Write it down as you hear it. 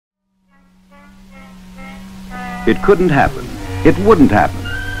It couldn't happen. It wouldn't happen.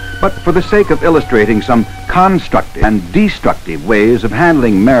 But for the sake of illustrating some constructive and destructive ways of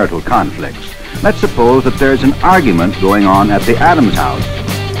handling marital conflicts, let's suppose that there's an argument going on at the Adams house,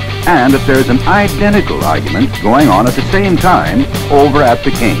 and that there's an identical argument going on at the same time over at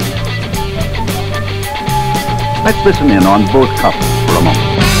the Kings. Let's listen in on both couples for a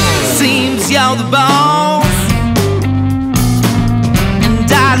moment. Seems you're the boss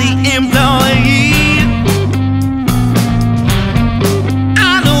and I the employee.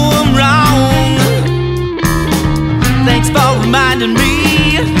 I know I'm wrong. Thanks for reminding me.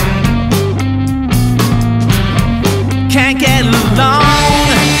 Can't get along.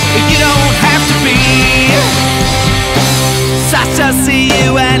 You don't have to be such a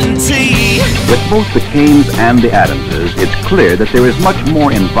C-U-N-T. With both the Canes and the Adamses, it's clear that there is much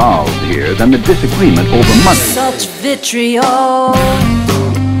more involved here than the disagreement over money. Such vitriol,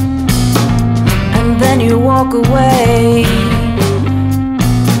 and then you walk away.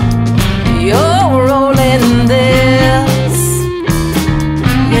 You're rolling this,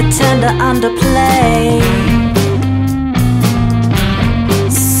 you tend to underplay.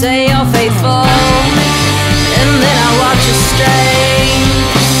 Say you're faithful, and then I watch you stray.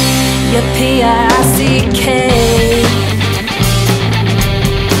 You're P-I-C-K.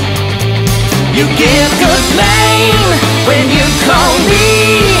 You give good name when you call me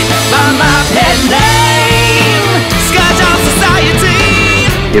by my pet name, Scourge of Society.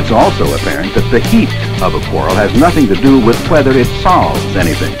 It's also apparent that the heat of a quarrel has nothing to do with whether it solves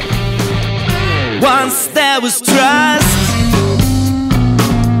anything. Once there was trust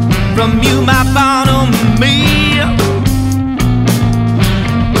from you, my bottom me.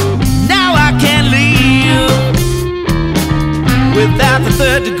 Now I can't leave without the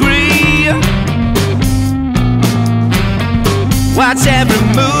third degree. Watch every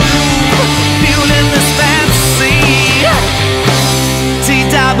move, fueling this fantasy.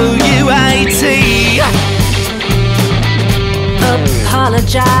 T-W-A-T.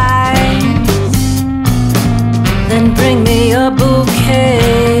 Apologize, then bring me a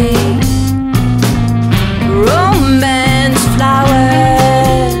bouquet. Romance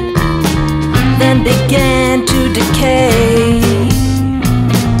flowered, then began to decay.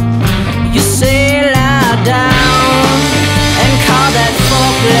 You say lie down and call that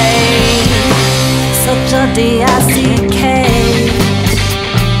foreplay such a D-I-C-K.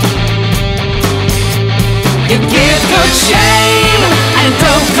 You give good shame and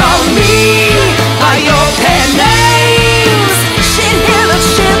don't call me by your pen names. She'd hear the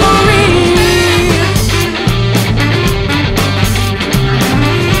chivalry.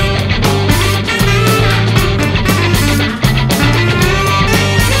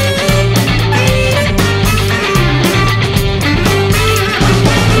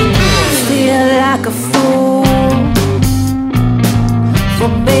 Like a fool for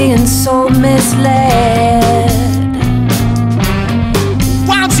being so misled.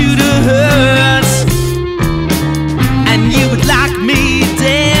 Want you to hurt, and you would like me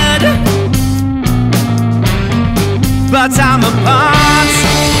dead. But I'm apart,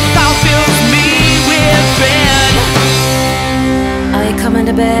 thou fills me with dread. Are you coming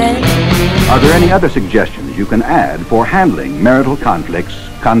to bed? Are there any other suggestions you can add for handling marital conflicts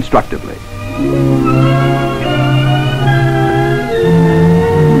constructively?